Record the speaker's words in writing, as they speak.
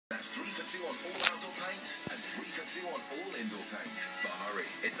That's 3 for 2 on all outdoor paint and 3 for 2 on all indoor paint. But hurry,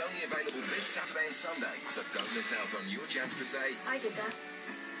 it's only available this Saturday and Sunday, so don't miss out on your chance to say, I did that.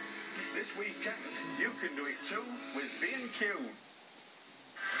 This weekend, you can do it too with B&Q.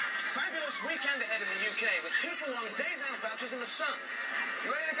 Fabulous weekend ahead in the UK with 2-for-1 days out vouchers in the sun.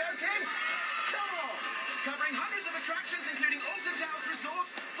 You ready to go, kids? Come on! Covering hundreds of attractions, including Alton Towers Resort,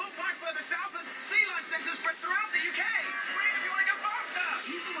 Full Park further south, and sea life centres spread throughout the UK. Spring if you want to go faster!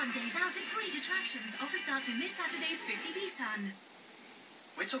 2-for-1 days out at great attractions. Offer starts in this Saturday's 50p Sun.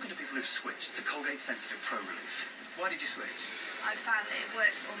 We're talking to people who've switched to Colgate Sensitive Pro Relief. Why did you switch? I found that it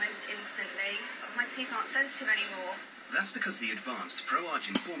works almost instantly. My teeth aren't sensitive anymore. That's because the advanced Pro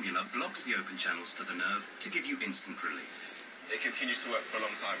Argin formula blocks the open channels to the nerve to give you instant relief. It continues to work for a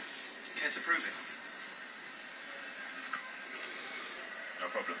long time. Care to prove it? No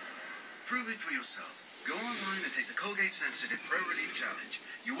problem. Prove it for yourself. Go online and take the Colgate Sensitive Pro Relief Challenge.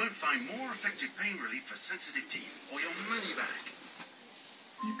 You won't find more effective pain relief for sensitive teeth or your money back.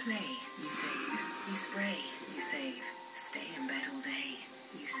 You play, you save. You spray, you save. Stay in bed all day,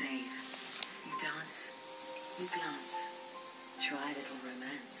 you save. You dance, you glance. Try a little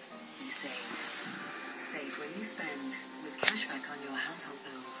romance, you save. Save when you spend, with cashback on your household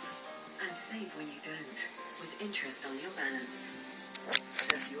bills. And save when you don't, with interest on your balance.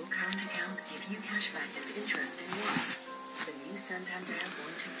 Does your current account give you cashback and interest in one? The new Santander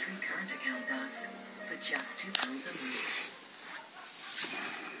 123 current account does, for just £2 a month.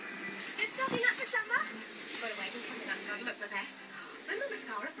 Just stopping up for summer? Got away from something that's going to look the best. I'm a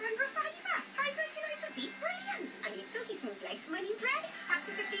mascara for under a fiver. £5.99 for feet. Brilliant. I need silky smooth legs for my new dress.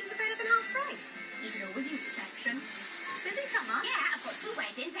 Factor 15 for better than half price. You should always use protection. Busy summer? Yeah, I've got 2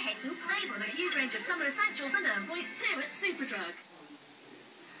 weddings ahead to. Save on a huge range of summer essentials and earn points too at Superdrug.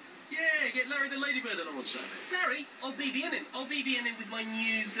 Yeah, get Larry the Ladybird along on Saturday. Larry, I'll BBN him. I'll BBN him with my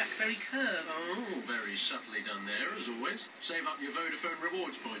new BlackBerry Curve. Oh, very subtly done there, as always. Save up your Vodafone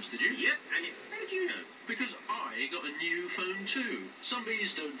rewards points, did you? Yep, and how did you know? Because I got a new phone too. Some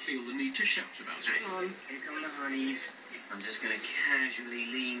bees don't feel the need to shout about it. Hang on, here come the honeys. I'm just going to casually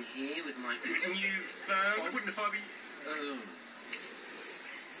lean here with my new phone. Why wouldn't if I be...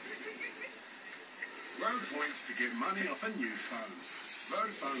 Road points to get money off a new phone.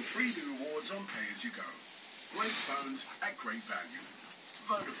 Vodafone 3D rewards on pay-as-you-go. Great phones at great value.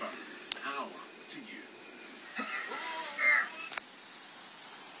 Vodafone, power to you.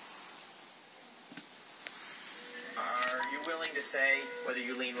 Are you willing to say whether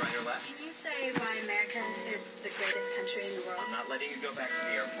you lean right or left? Can you say why America is the greatest country in the world? I'm not letting you go back to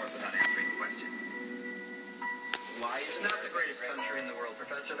the airport without answering the question. Why is it not the greatest country in the world,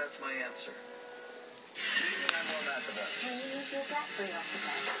 Professor? That's my answer. I'm well not the best. Can you move your BlackBerry off the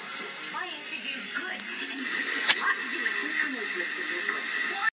desk? It's trying to do good, and it's got to do it. We come into it to live with.